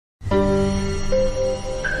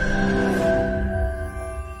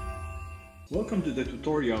Welcome to the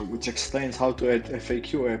tutorial which explains how to add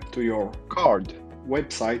FAQ app to your card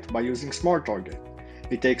website by using Smartarget.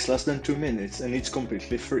 It takes less than 2 minutes and it's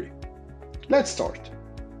completely free. Let's start.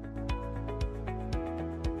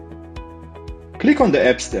 Click on the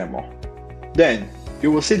apps demo. Then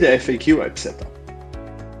you will see the FAQ app setup.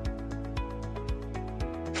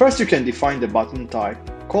 First you can define the button type,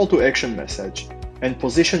 call to action message, and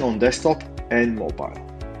position on desktop and mobile.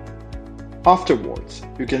 Afterwards,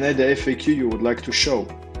 you can add the FAQ you would like to show.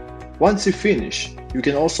 Once you finish, you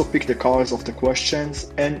can also pick the colors of the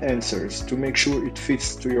questions and answers to make sure it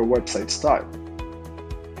fits to your website style.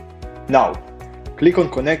 Now, click on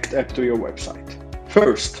Connect app to your website.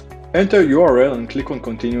 First, enter URL and click on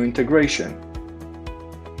Continue Integration.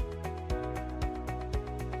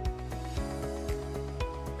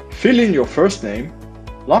 Fill in your first name,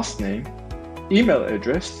 last name, email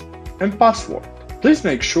address, and password. Please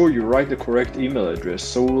make sure you write the correct email address,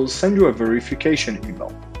 so we'll send you a verification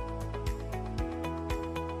email.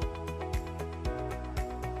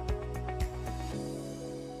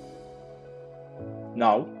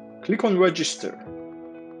 Now, click on Register.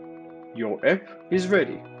 Your app is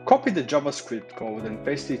ready. Copy the JavaScript code and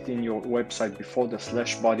paste it in your website before the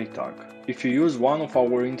 /body tag. If you use one of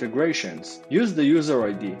our integrations, use the user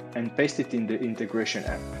ID and paste it in the integration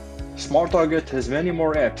app. Smartarget has many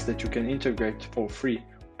more apps that you can integrate for free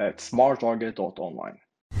at smartarget.online.